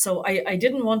 So I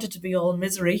didn't want it to be all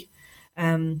misery.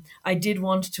 I did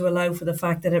want to allow for the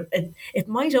fact that it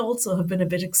might also have been a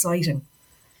bit exciting.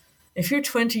 If you're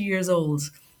 20 years old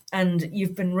and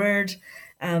you've been reared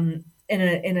in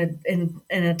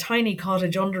a tiny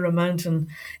cottage under a mountain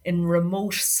in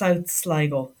remote South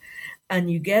Sligo, and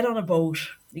you get on a boat,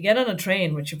 you get on a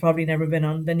train, which you've probably never been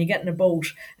on, then you get in a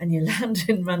boat and you land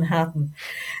in Manhattan,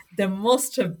 there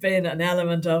must have been an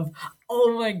element of,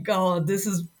 oh my God, this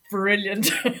is brilliant.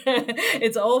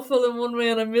 It's awful in one way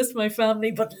and I miss my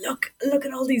family, but look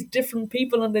at all these different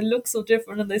people and they look so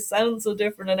different and they sound so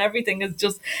different and everything is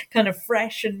just kind of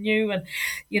fresh and new, and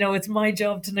it's my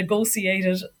job to negotiate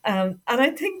it. And I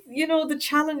think the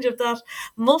challenge of that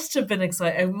must have been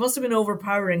exciting. It must have been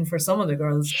overpowering for some of the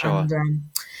girls. Sure. And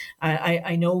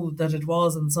I know that it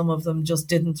was, and some of them just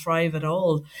didn't thrive at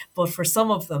all. But for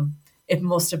some of them, it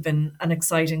must have been an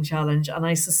exciting challenge. And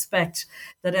I suspect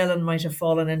that Ellen might have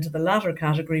fallen into the latter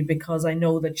category, because I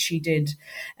know that she did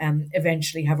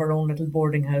eventually have her own little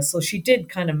boarding house. So she did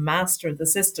kind of master the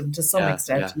system to some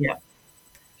extent.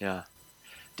 Yeah.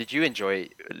 Did you enjoy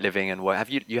living and work? Have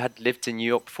you had lived in New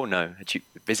York before? No, had you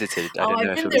visited?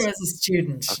 I've been there as a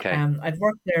student. Okay. I'd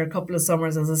worked there a couple of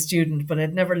summers as a student, but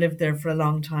I'd never lived there for a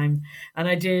long time. And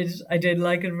I did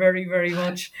like it very, very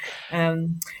much.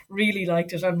 Really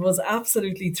liked it, and was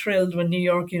absolutely thrilled when New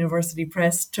York University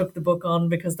Press took the book on,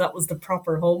 because that was the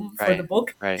proper home for the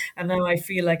book. Right. And now I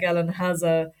feel like Ellen has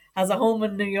a home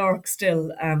in New York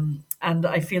still. And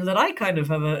I feel that I kind of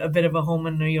have a bit of a home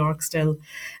in New York still.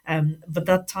 But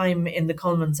that time in the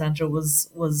Cullman Centre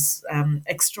was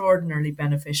extraordinarily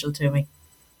beneficial to me.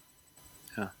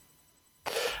 Yeah.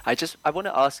 I want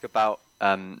to ask about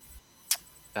a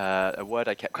word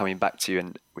I kept coming back to,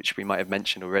 and which we might have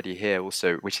mentioned already here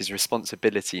also, which is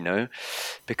responsibility, no?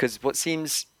 Because what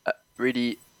seems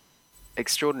really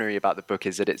extraordinary about the book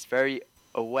is that it's very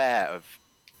aware of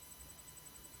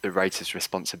the writer's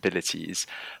responsibilities,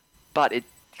 but it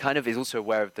kind of is also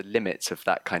aware of the limits of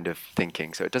that kind of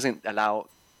thinking. So it doesn't allow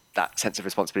that sense of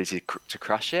responsibility to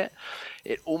crush it.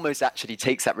 It almost actually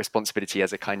takes that responsibility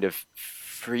as a kind of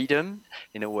freedom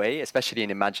in a way, especially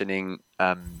in imagining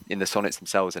in the sonnets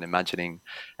themselves and imagining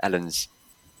Ellen's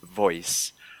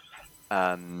voice.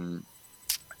 Were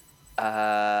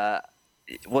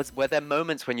there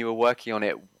moments when you were working on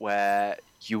it where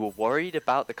you were worried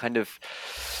about the kind of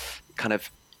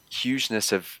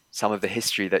hugeness of some of the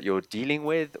history that you're dealing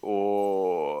with,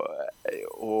 or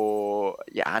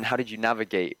and how did you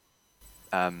navigate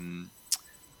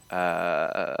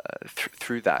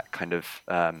through that kind of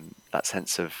that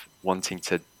sense of wanting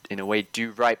to, in a way,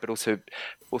 do right, but also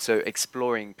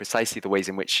exploring precisely the ways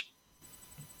in which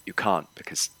you can't,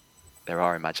 because there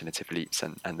are imaginative leaps,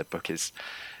 and the book is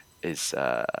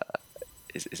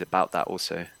about that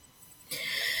also.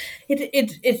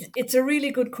 It's a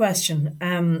really good question,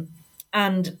 and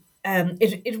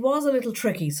it was a little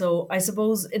tricky. So I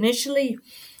suppose initially,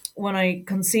 when I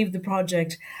conceived the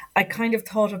project, I kind of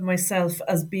thought of myself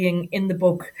as being in the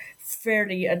book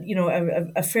fairly,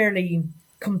 a fairly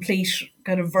complete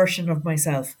kind of version of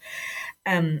myself.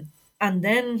 And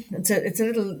then it's a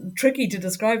little tricky to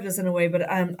describe this in a way, but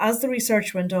as the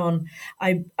research went on,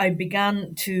 I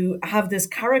began to have this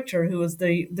character who was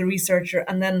the researcher,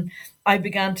 and then I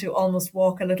began to almost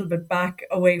walk a little bit back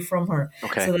away from her,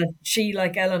 so that she,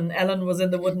 like Ellen was in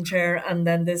the wooden chair, and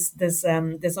then this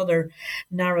other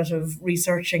narrative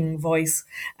researching voice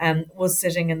was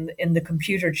sitting in the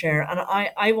computer chair, and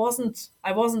I wasn't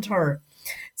her,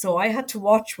 so I had to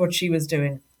watch what she was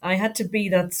doing. I had to be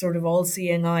that sort of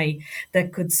all-seeing eye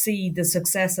that could see the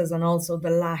successes and also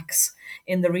the lacks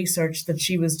in the research that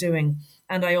she was doing.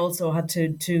 And I also had to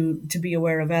be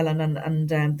aware of Ellen and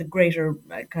the greater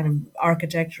kind of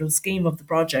architectural scheme of the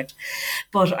project.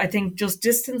 But I think just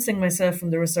distancing myself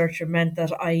from the researcher meant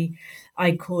that I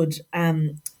could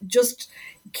just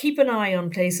keep an eye on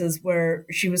places where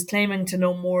she was claiming to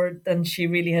know more than she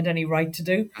really had any right to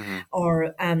do,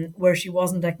 or where she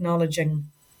wasn't acknowledging,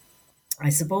 I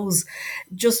suppose,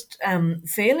 just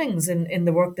failings in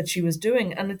the work that she was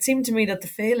doing. And it seemed to me that the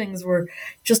failings were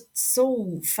just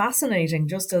so fascinating,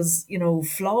 just as,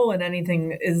 flaw in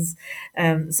anything is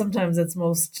sometimes its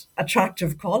most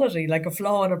attractive quality, like a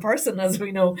flaw in a person, as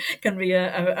we know, can be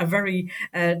a very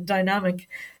dynamic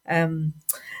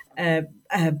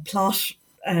plot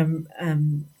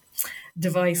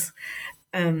device.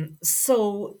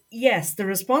 So, yes, the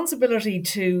responsibility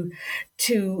to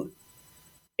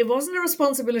it wasn't a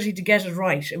responsibility to get it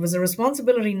right. It was a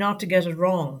responsibility not to get it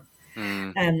wrong.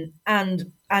 And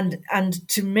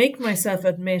to make myself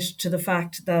admit to the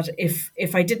fact that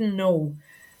if I didn't know,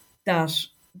 that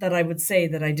I would say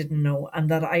that I didn't know, and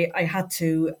that I had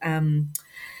to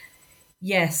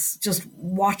yes, just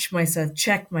watch myself,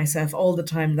 check myself all the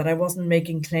time, that I wasn't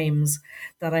making claims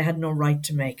that I had no right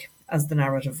to make as the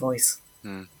narrative voice.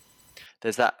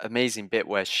 There's that amazing bit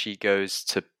where she goes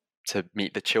to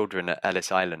meet the children at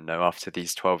Ellis Island, no, after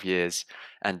these 12 years,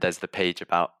 and there's the page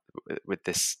about with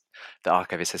this, the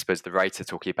archivist, I suppose, the writer,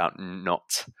 talking about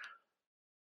not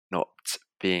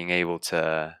being able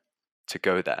to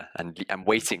go there and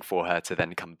waiting for her to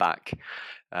then come back.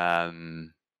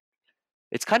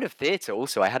 It's kind of theatre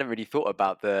also. I hadn't really thought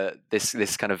about this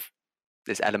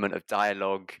element of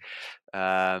dialogue,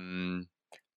 but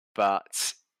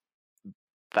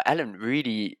Ellen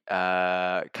really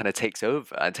kind of takes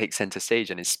over and takes center stage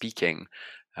and is speaking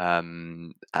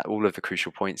at all of the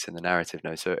crucial points in the narrative.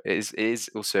 No, so it is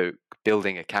also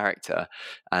building a character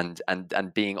and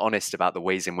being honest about the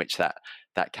ways in which that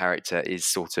character is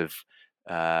sort of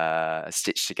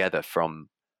stitched together from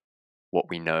what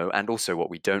we know and also what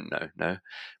we don't know. No,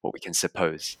 what we can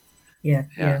suppose. Yeah.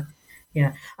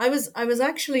 I was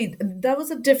actually, that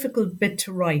was a difficult bit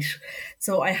to write.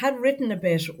 So I had written a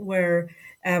bit where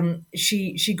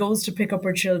she goes to pick up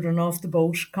her children off the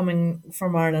boat coming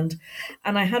from Ireland,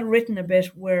 and I had written a bit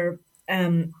where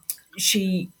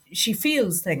she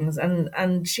feels things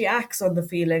and she acts on the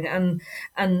feeling and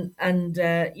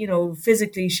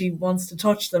physically she wants to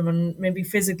touch them, and maybe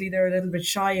physically they're a little bit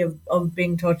shy of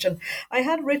being touched. And I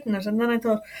had written it, and then I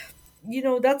thought,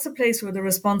 that's a place where the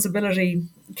responsibility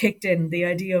kicked in, the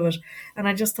idea of it. And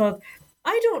I just thought,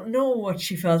 I don't know what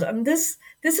she felt. And this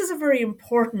is a very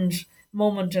important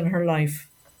moment in her life.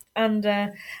 And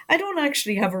I don't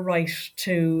actually have a right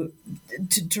to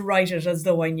write it as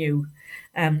though I knew.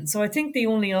 So I think the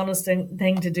only honest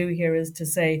thing to do here is to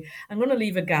say, I'm going to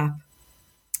leave a gap.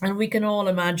 And we can all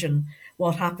imagine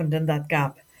what happened in that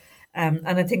gap. And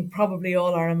I think probably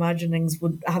all our imaginings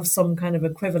would have some kind of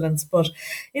equivalence. But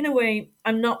in a way,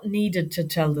 I'm not needed to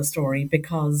tell the story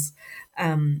because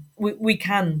we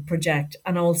can project.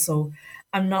 And also,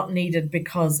 I'm not needed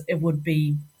because it would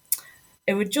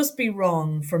just be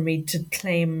wrong for me to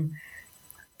claim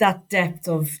that depth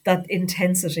of, that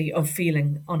intensity of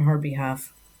feeling on her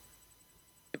behalf.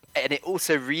 And it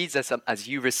also reads as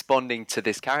you responding to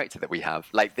this character that we have,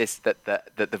 like this, that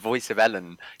the voice of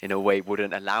Ellen in a way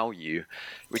wouldn't allow you,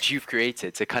 which you've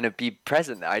created, to kind of be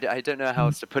present. I don't know how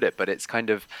else to put it, but it's kind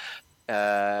of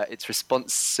it's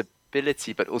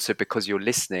responsibility, but also because you're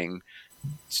listening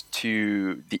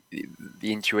to the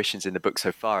intuitions in the book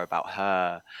so far about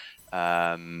her,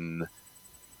 and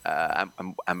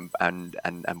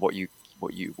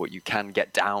what you can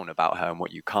get down about her and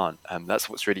what you can't. That's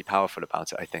what's really powerful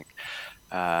about it, I think.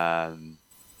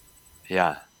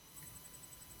 Yeah.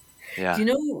 Do you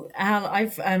know, Al,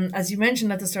 I've as you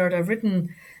mentioned at the start, I've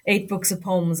written 8 books of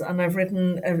poems, and I've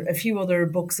written a few other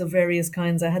books of various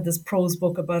kinds. I had this prose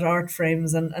book about art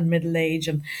frames and middle age,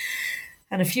 and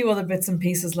a few other bits and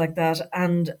pieces like that.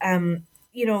 And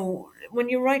when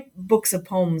you write books of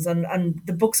poems, and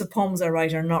the books of poems I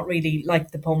write are not really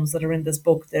like the poems that are in this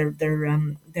book. They're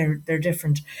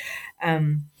different.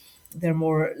 They're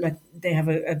more like, they have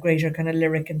a greater kind of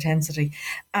lyric intensity.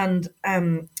 And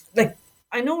like,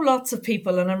 I know lots of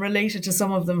people, and I'm related to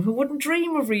some of them, who wouldn't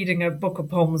dream of reading a book of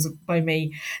poems by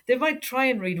me. They might try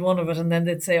and read one of it, and then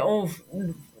they'd say, "Oh,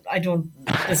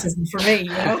 this isn't for me,"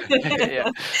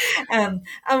 Yeah. And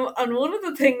one of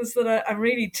the things that I'm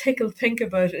really tickled pink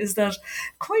about is that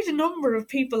quite a number of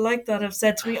people like that have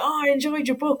said to me, "Oh, I enjoyed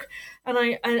your book," and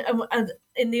and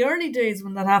in the early days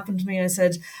when that happened to me, I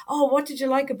said, "Oh, what did you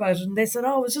like about it?" And they said,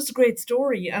 "Oh, it was just a great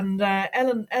story, and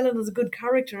Ellen is a good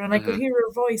character, and I could hear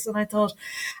her voice." And I thought,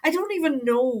 I don't even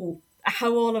know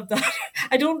how all of that,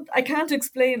 I can't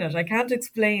explain it. I can't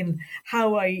explain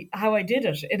how I did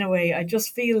it. In a way, I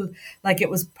just feel like it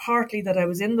was partly that I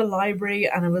was in the library,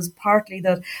 and it was partly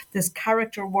that this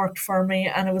character worked for me,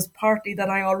 and it was partly that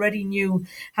I already knew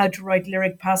how to write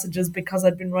lyric passages because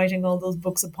I'd been writing all those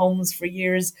books of poems for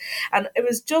years. And it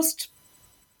was just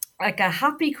like a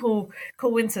happy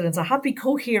coincidence, a happy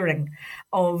co-hearing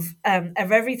of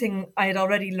everything I had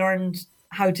already learned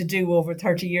how to do over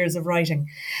 30 years of writing.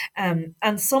 And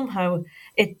somehow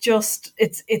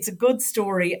it's a good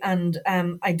story, and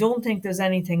I don't think there's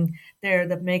anything there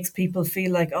that makes people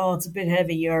feel like, oh, it's a bit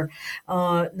heavy, or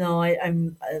no,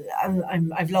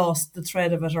 I've lost the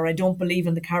thread of it, or I don't believe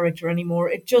in the character anymore.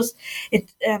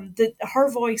 Her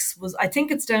voice was, I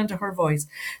think it's down to her voice,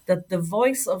 that the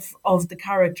voice of the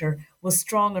character was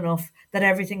strong enough that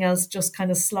everything else just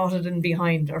kind of slotted in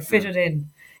behind or fitted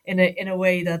in a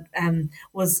way that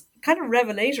was kind of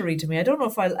revelatory to me. I don't know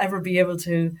if I'll ever be able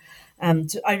to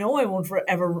I know I won't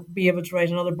ever be able to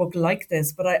write another book like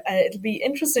this, but it'll be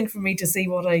interesting for me to see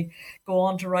what I go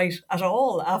on to write at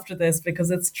all after this,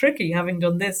 because it's tricky, having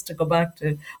done this, to go back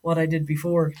to what I did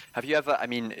before. Have you ever,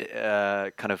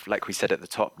 kind of like we said at the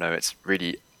top, no, it's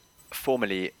really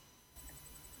formally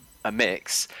a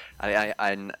mix. Is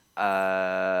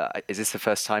this the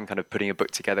first time kind of putting a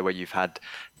book together where you've had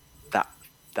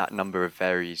that number of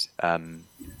varied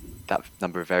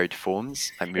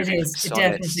forms, like moving it is. Sonnets? It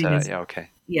definitely is. Yeah, okay.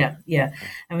 Yeah.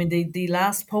 I mean, the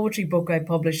last poetry book I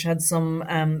published had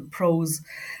some prose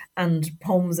and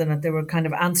poems in it. They were kind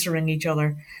of answering each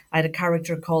other. I had a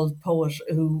character called Poet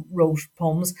who wrote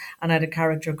poems, and I had a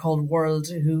character called World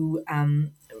who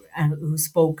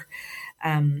spoke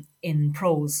in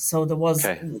prose. So there was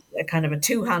a kind of a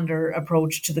two-hander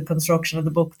approach to the construction of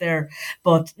the book there.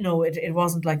 But no, it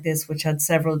wasn't like this, which had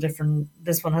several different,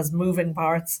 this one has moving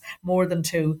parts, more than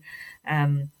two.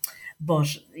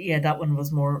 But yeah, that one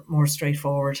was more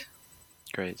straightforward.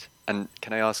 Great. And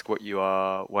can I ask what you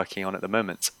are working on at the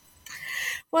moment?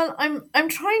 Well, I'm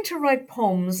trying to write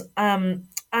poems, and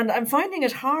I'm finding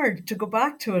it hard to go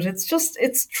back to it.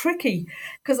 It's tricky,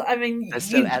 because I mean, there's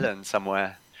still Ellen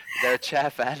somewhere. Is there a chair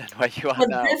for Ellen where you are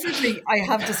now? Definitely, I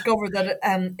have discovered that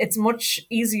it's much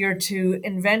easier to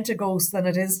invent a ghost than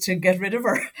it is to get rid of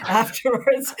her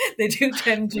afterwards. They do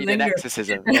tend to need linger. An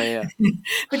exorcism. Yeah.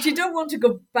 But you don't want to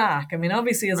go back. I mean,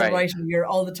 obviously, as a writer, you're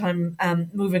all the time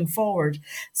moving forward.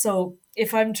 So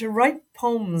if I'm to write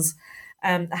poems,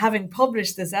 having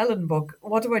published this Ellen book,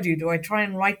 what do? Do I try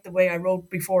and write the way I wrote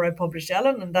before I published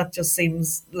Ellen? And that just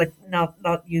seems like not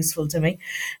useful to me.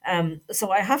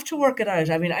 So I have to work it out.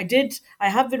 I mean, I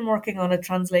have been working on a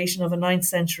translation of a 9th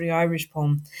century Irish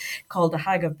poem called The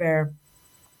Hag of Bear.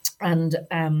 And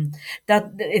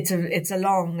that it's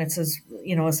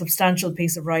a substantial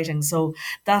piece of writing. So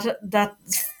that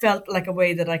felt like a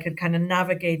way that I could kind of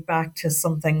navigate back to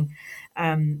something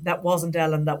that wasn't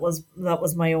Ellen, that was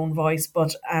my own voice.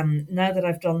 But now that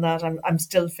I've done that, I'm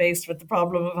still faced with the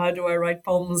problem of how do I write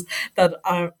poems that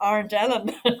aren't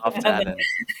Ellen. Ellen.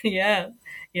 Yeah.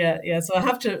 So I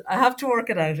have to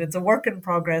work it out. It's a work in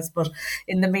progress, but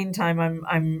in the meantime,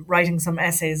 I'm writing some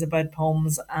essays about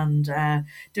poems and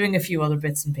doing a few other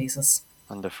bits and pieces.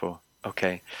 Wonderful.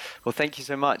 Okay. Well, thank you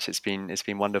so much. It's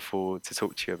been wonderful to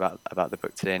talk to you about the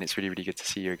book today, and it's really, really good to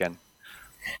see you again.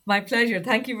 My pleasure.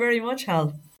 Thank you very much,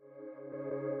 Hal.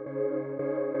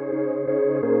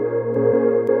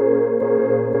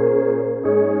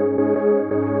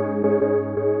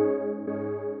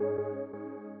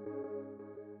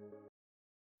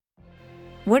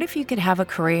 What if you could have a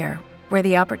career where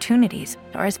the opportunities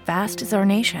are as vast as our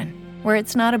nation, where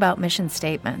it's not about mission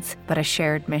statements, but a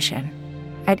shared mission?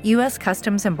 At U.S.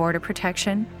 Customs and Border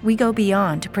Protection, we go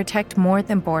beyond to protect more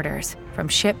than borders. From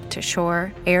ship to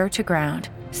shore, air to ground,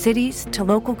 cities to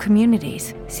local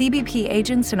communities, CBP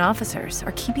agents and officers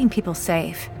are keeping people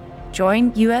safe.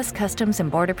 Join U.S. Customs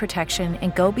and Border Protection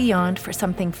and go beyond for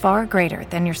something far greater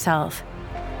than yourself.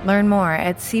 Learn more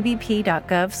at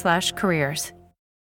cbp.gov/careers.